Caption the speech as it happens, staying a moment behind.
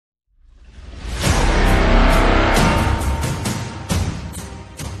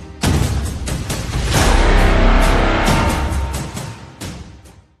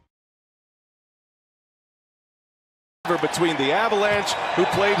between the Avalanche, who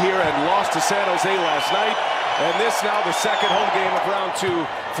played here and lost to San Jose last night, and this now the second home game of round 2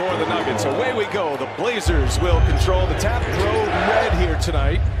 for the Nuggets. Away we go. The Blazers will control the tap. Throw red here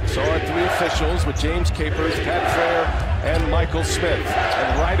tonight. So our 3 officials with James Capers, Pat Frere, and Michael Smith.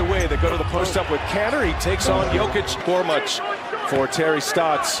 And right away they go to the post up with Canner. He takes on Jokic. For much for Terry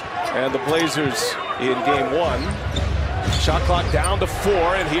Stotts and the Blazers in game 1. Shot clock down to 4,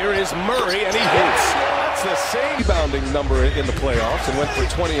 and here is Murray, and he hits. That's the same rebounding number in the playoffs and went for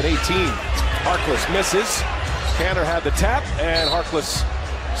 20 and 18. Harkless misses. Canner had the tap, and Harkless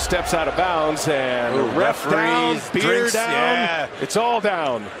steps out of bounds, and ref down, beer down. Yeah. It's all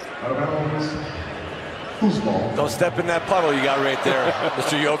down. Don't step in that puddle you got right there,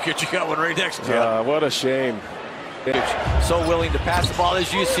 Mr. Jokic. You got one right next to you. What a shame. So willing to pass the ball,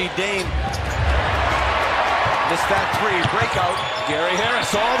 as you see Dame. Missed that 3, breakout. Gary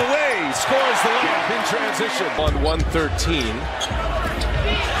Harris all the way, scores the layup in transition. On 113.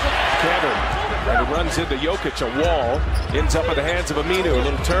 Canner, and he runs into Jokic, a wall, ends up in the hands of Aminu. A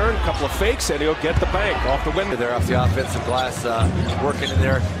little turn, couple of fakes, and he'll get the bank off the window. There off the offensive glass, working in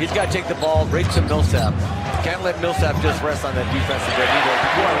there. He's got to take the ball right to Millsap. Can't let Millsap just rest on that defensive end either.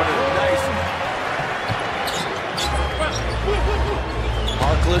 Boy, what a nice.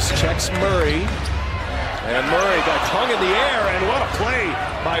 Harkless checks Murray. And Murray got hung in the air, and what a play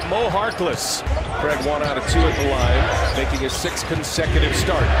by Mo Harkless. Craig 1 out of 2 at the line, making his 6th consecutive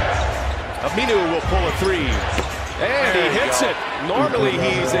start. Aminu will pull a 3, and he hits it. Normally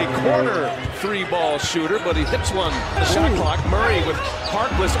he's a corner 3-ball shooter, but he hits one. The shot clock, Murray with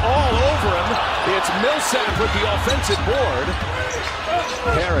Harkless all over him. It's Millsap with the offensive board.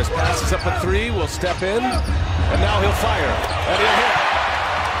 Harris passes up a 3, will step in, and now he'll fire, and he'll hit.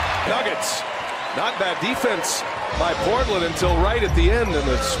 Nuggets. Not bad defense by Portland until right at the end, and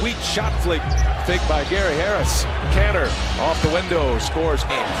a sweet shot fake by Gary Harris. Canner off the window, scores.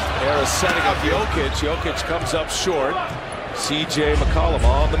 Harris setting up Jokic. Jokic comes up short. C.J. McCollum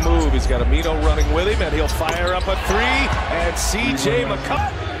on the move. He's got Amino running with him, and he'll fire up a 3. And C.J.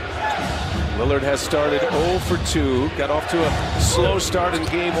 McCollum. Lillard has started 0 for 2. Got off to a slow start in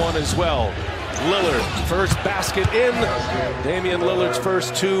game 1 as well. Lillard, first basket in. Damian Lillard's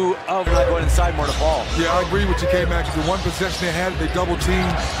first 2 of not going inside more to ball. Yeah, I agree with you, K-Mac. The one possession they had, they double teamed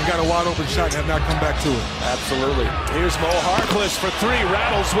and got a wide open shot and have not come back to it. Absolutely. Here's Mo Harkless for 3,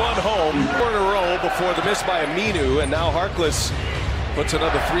 rattles one home. 4 in a row before the miss by Aminu, and now Harkless puts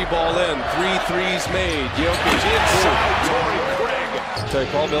another 3-ball in. 3 threes made. Jokic inside. Torrey Craig. Tell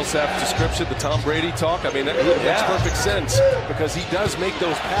you, Paul Millsap's description, the Tom Brady talk, I mean, it makes perfect sense because he does make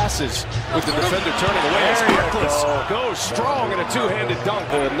those passes with the defender turning away. As Harkless goes strong in a 2-handed dunk.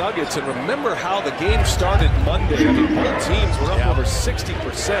 The Nuggets, and remember how the game started Monday. I mean, both teams were up over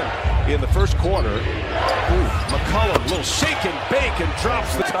 60% in the first quarter. McCollum, a little shake and bake, and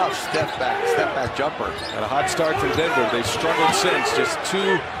drops the tough step back jumper. And a hot start from Denver. They've struggled since, just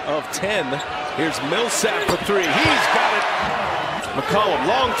 2 of 10. Here's Millsap for 3. He's got it. McCollum,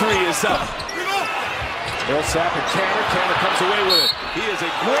 long 3 is up. Millsap and Canner. Canner comes away with it. He is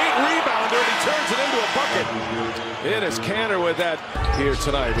a great rebounder, and he turns it into a bucket. It is Canner with that here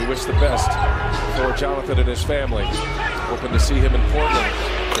tonight. We wish the best for Jonathan and his family. Hoping to see him in Portland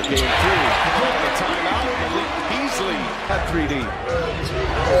for game 3. The timeout. Malik Beasley at 3D.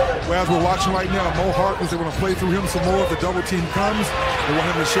 Well, as we're watching right now, Mo Harkless, they want to play through him some more if the double team comes. They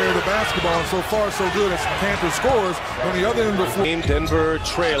want him to share the basketball, and so far so good as Panther scores. On the other end of the floor, Denver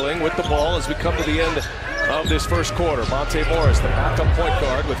trailing with the ball as we come to the end of this first quarter. Monte Morris, the backup point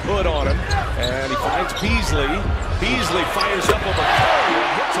guard, with Hood on him, and he finds Beasley. Beasley fires up over Curry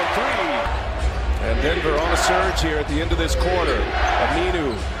and hits a 3. And Denver on a surge here at the end of this quarter.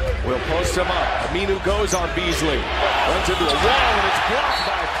 Aminu will post him up. Aminu goes on Beasley. Runs into a wall, and it's blocked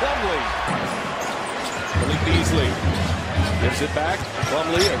by Plumlee. Malik Beasley gives it back.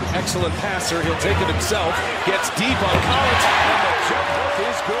 Plumlee, an excellent passer. He'll take it himself. Gets deep on Collins, and the jump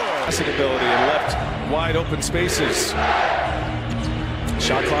is good. Passing ability and left wide open spaces.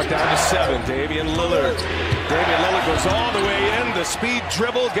 Shot clock down to 7. Damian Lillard. Damian Lillard goes all the way in. The speed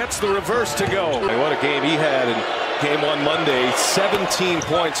dribble gets the reverse to go. What a game he had in game 1 Monday. 17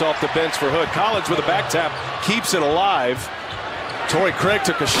 points off the bench for Hood. Collins with a back tap keeps it alive. Torrey Craig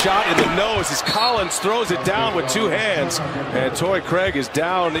took a shot in the nose as Collins throws it down with 2 hands. And Torrey Craig is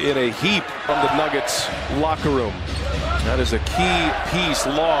down in a heap from the Nuggets locker room. That is a key piece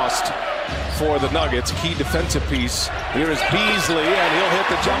lost for the Nuggets, key defensive piece. Here is Beasley, and he'll hit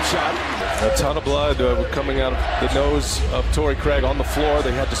the jump shot. A ton of blood coming out of the nose of Torrey Craig on the floor.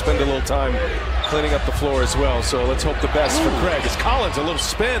 They had to spend a little time cleaning up the floor as well. So let's hope the best for Craig. As Collins, a little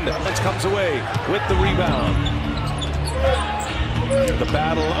spin. Collins comes away with the rebound. The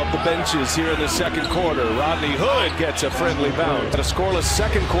battle of the benches here in the second quarter. Rodney Hood gets a friendly bounce. A scoreless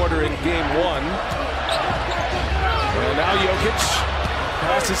second quarter in game one. And now Jokic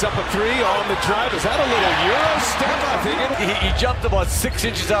passes up a three on the drive. Is that a little Euro step? I think he jumped about 6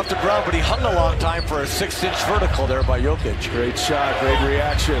 inches off the ground, but he hung a long time for a 6-inch vertical there by Jokic. Great shot, great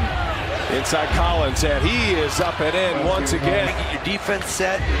reaction. Inside Collins, and he is up and in once again. Get your defense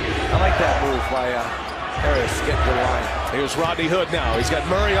set. I like that move by Harris getting to the line. Here's Rodney Hood now. He's got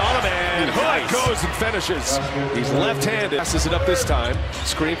Murray on him, and Hood goes and finishes. He's left-handed. Passes it up this time.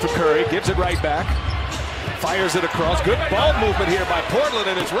 Screen for Curry. Gives it right back. Fires it across. Good ball movement here by Portland,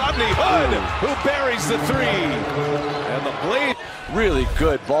 and it's Rodney Hood who buries the three. And the blade. Really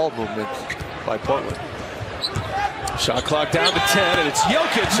good ball movement by Portland. Shot clock down to 10, and it's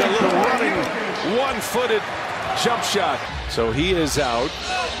Jokic, a little running, one-footed jump shot. So he is out.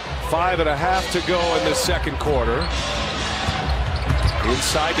 5.5 to go in the second quarter.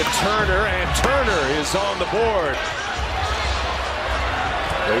 Inside to Turner, and Turner is on the board.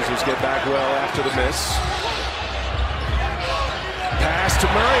 Blazers get back well after the miss. Pass to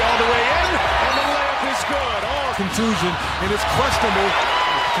Murray all the way in, and the layup is good. Oh, Contusion, and it's questionable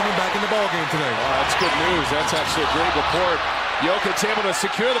coming back in the ballgame today. Oh, that's good news. That's actually a great report. Jokic able to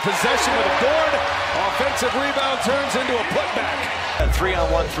secure the possession with a board. Offensive rebound turns into a putback.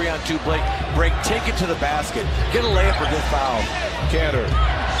 3-on-1, 3-on-2 break. Take it to the basket. Get a layup or get fouled. Cantor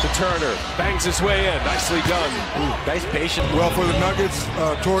to Turner. Bangs his way in. Nicely done. Ooh, nice patience. Well, for the Nuggets,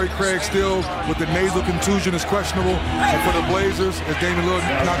 Torrey Craig still with the nasal contusion is questionable. And for the Blazers, as Damian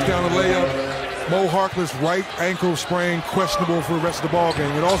Lillard knocks down the layup, Mo Harkless right ankle sprain questionable for the rest of the ball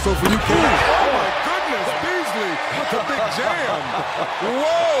game. And also for you, Katie. Oh my goodness, Beasley with the big jam.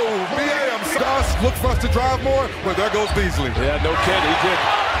 Whoa, BAM. Look for us to drive more, but there goes Beasley. Yeah, no kid. He did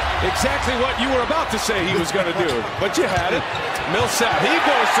exactly what you were about to say he was going to do. But you had it. Millsap, he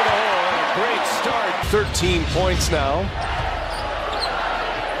goes to the hole. And a great start. 13 points now.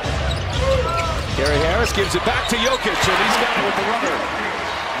 Gary Harris gives it back to Jokic, and he's got it with the runner.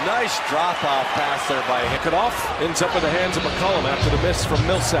 Nice drop-off pass there by him. It off, ends up in the hands of McCollum after the miss from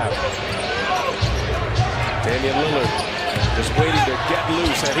Millsap. Damian Lillard just waiting to get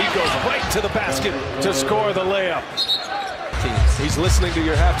loose, and he goes right to the basket to score the layup. He's listening to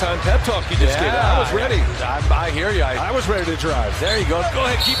your halftime pep talk you just gave. I was ready. I hear you. I was ready to drive. There you go. Go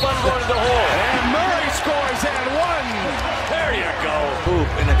ahead, keep on going to the hole. And Murray scores and one. There you go. Boop.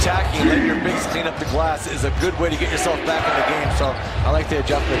 And attacking, letting your bigs clean up the glass is a good way to get yourself back in the game. So I like the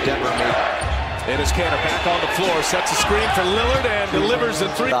adjustment Denver made. And his Cantor back on the floor, sets a screen for Lillard and delivers the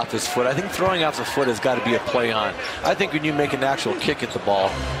three. Off his foot. I think throwing off the foot has got to be a play on. I think when you make an actual kick at the ball,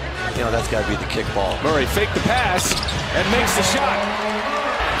 you know, that's got to be the kick ball. Murray faked the pass and makes the shot.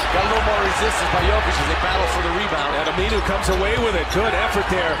 Got a little more resistance by Jokic as they battle for the rebound. And Aminu comes away with it. Good effort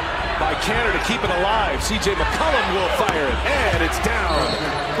there by Cantor to keep it alive. CJ McCollum will fire it, and it's down.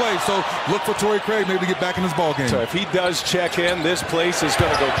 Play, so look for Torrey Craig maybe to get back in his ball game. So if he does check in, this place is going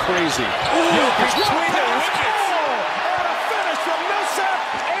to go crazy. Jokic between the wickets. And a finish from Millsap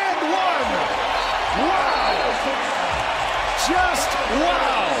and one. Wow. Just wow.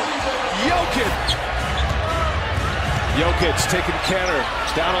 Jokic taking Cantor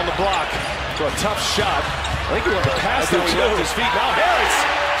down on the block for a tough shot. I think he wanted to pass though. He left his feet. Now Harris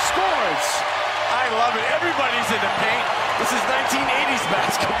scores. I love it. Everybody's in the paint. This is 1980s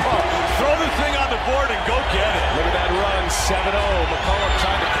basketball. Throw the thing on the board and go get it. Look at that run, 7-0. McCollum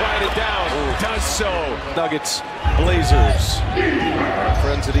trying to quiet it down. Does so. Nuggets, Blazers. Our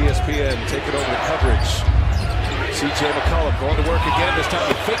friends at ESPN taking over the coverage. CJ McCollum going to work again. This time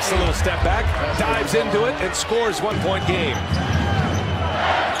he fakes a little step back, dives into it, and scores 1-point game.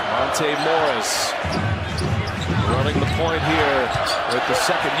 Monte Morris running the point here with the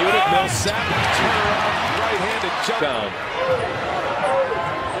second unit. Millsap, turnaround, right-handed jump down.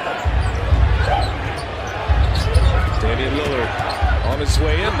 Damian Lillard on his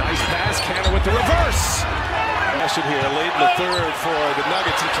way in. Nice pass. Cantor with the reverse. Action here late in the third for the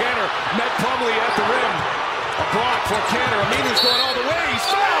Nuggets. And Cantor met Plumlee at the rim. A block for Cantor. Aminu's going all the way. He's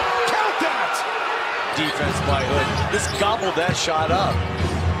fouled. Count that. Defense by Hood. This gobbled that shot up.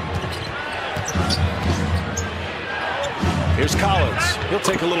 Here's Collins. He'll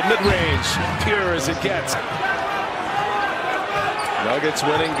take a little mid-range. Pure as it gets. Nuggets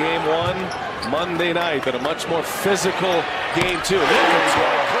winning game one Monday night, but a much more physical game two.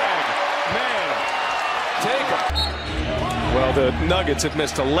 Craig, man, take him. Well, the Nuggets have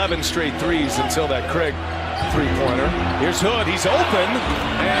missed 11 straight threes until that Craig three-pointer. Here's Hood. He's open,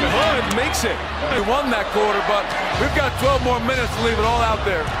 and Hood makes it. They won that quarter, but we've got 12 more minutes to leave it all out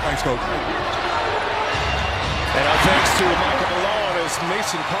there. Thanks, Coach. And our thanks to Michael Malone.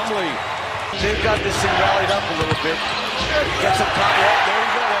 Jason Plumlee. They've got this thing rallied up a little bit. Get some time. There you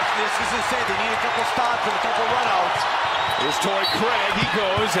go. This is insane. They need a couple stops and a couple runouts. Here's Torrey Craig. He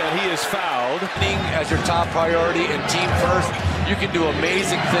goes, and he is fouled. As your top priority and team first, you can do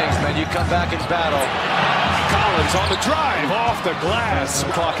amazing things, man. You come back and battle. Collins on the drive, off the glass.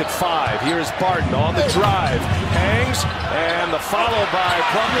 Clock at 5. Here's Barton on the drive. Hangs, and the follow by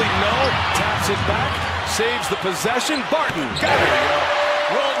Plumlee. No, taps it back, saves the possession. Barton, got it.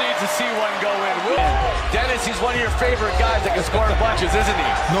 Will needs to see one go in. Dennis, he's one of your favorite guys that can score in bunches, isn't he?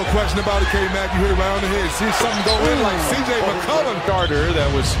 No question about it, K-Mac. You hit it right on the head. See something go in like C.J. McCollum. Starter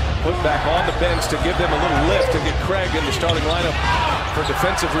that was put back on the bench to give them a little lift and get Craig in the starting lineup for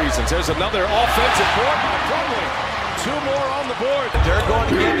defensive reasons. There's another offensive board by Plumlee. 2 more on the board. They're going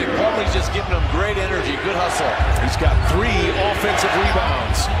to get it. Plumlee's just giving them great energy. Good hustle. He's got 3 offensive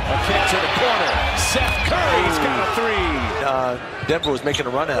rebounds. A kick to the corner. Seth Curry's got a 3. Denver was making a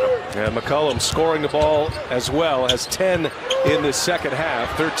run at him. And McCollum scoring the ball as well. Has 10 in this second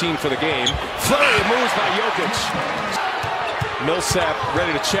half. 13 for the game. Flurry moves by Jokic. Millsap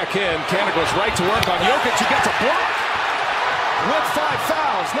ready to check in. Cantor goes right to work on Jokic. He gets a block. With 5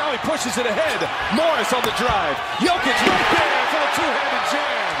 fouls. Now he pushes it ahead. Morris on the drive. Jokic right there for the 2-handed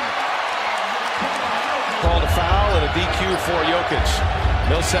jam. Called a foul and a DQ for Jokic.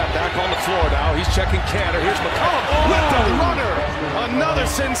 Millsap back on the floor now. He's checking Cantor. Here's McCollum with the runner. Another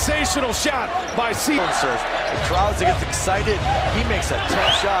sensational shot by C. The crowd gets excited. He makes a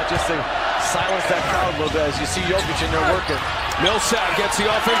tough shot just to silence that crowd a little bit as you see Jokic in there working. Millsap gets the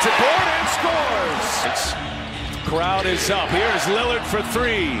offensive board and scores. Crowd is up. Here's Lillard for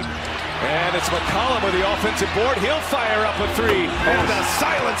 3. And it's McCollum with the offensive board. He'll fire up a 3. And a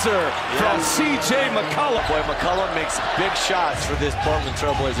silencer from C.J. McCollum. Boy, McCollum makes big shots for this Portland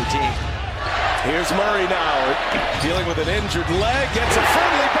Trailblazer team. Here's Murray now, dealing with an injured leg. Gets a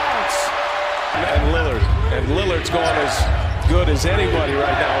friendly bounce. And Lillard. And Lillard's going as good as anybody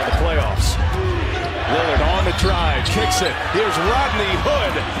right now in the playoffs. Lillard on the drive. Kicks it. Here's Rodney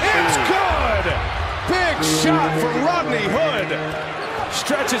Hood. It's good! Big shot for Rodney Hood.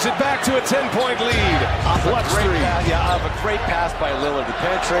 Stretches it back to a 10-point lead. Off a great pass by Lillard. The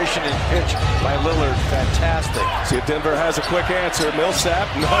penetration and pitch by Lillard, fantastic. See if Denver has a quick answer. Millsap,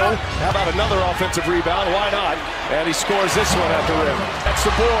 no. How about another offensive rebound? Why not? And he scores this one at the rim. That's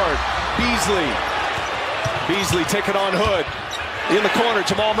the board. Beasley taking on Hood. In the corner,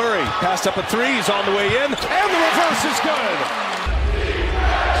 Jamal Murray. Passed up a 3. He's on the way in. And the reverse is good.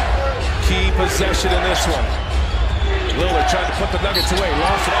 Key possession in this one. Lillard tried to put the Nuggets away.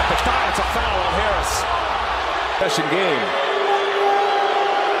 Lost it off the thigh. It's a foul on Harris. Possession game.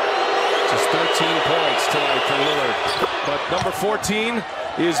 Just 13 points tonight for Lillard. But number 14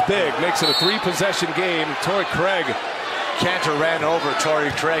 is big. Makes it a 3-possession game. Torrey Craig. Cantor ran over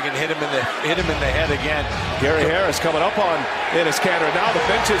Torrey Craig and hit him in the head again. Gary Harris coming up on Enes Kanter. Now the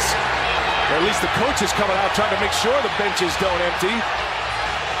benches, or at least the coach is coming out trying to make sure the benches don't empty.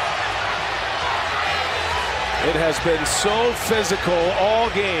 It has been so physical all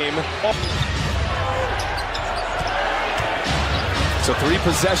game. It's a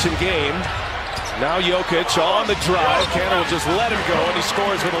 3-possession game. Now Jokic on the drive. Cantor will just let him go, and he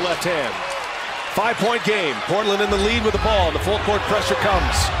scores with a left hand. 5-point game. Portland in the lead with the ball. The full court pressure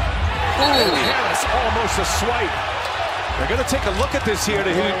comes. And Harris almost a swipe. They're going to take a look at this here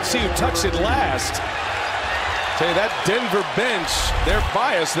to see who touched it last. Tell you that Denver bench, they're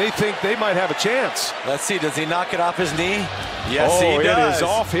biased. They think they might have a chance. Let's see, does he knock it off his knee? Yes, he does. It is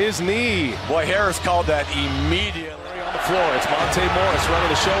off his knee. Boy, Harris called that immediately. On the floor, it's Monte Morris running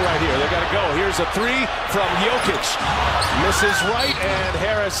the show right here. They got to go. Here's a 3 from Jokic. Misses right, and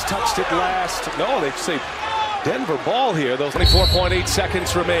Harris touched it last. No, they say Denver ball here. Those 24.8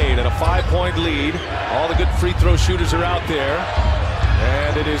 seconds remain and a 5-point lead. All the good free throw shooters are out there.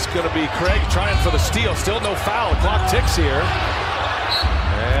 And it is going to be Craig trying for the steal. Still no foul. The clock ticks here.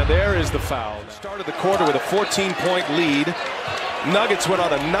 And there is the foul. Started the quarter with a 14-point lead. Nuggets went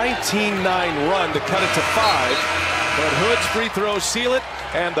on a 19-9 run to cut it to 5. But Hood's free throws seal it.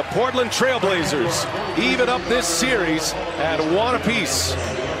 And the Portland Trailblazers even up this series at 1 apiece.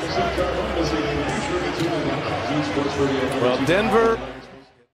 Well, Denver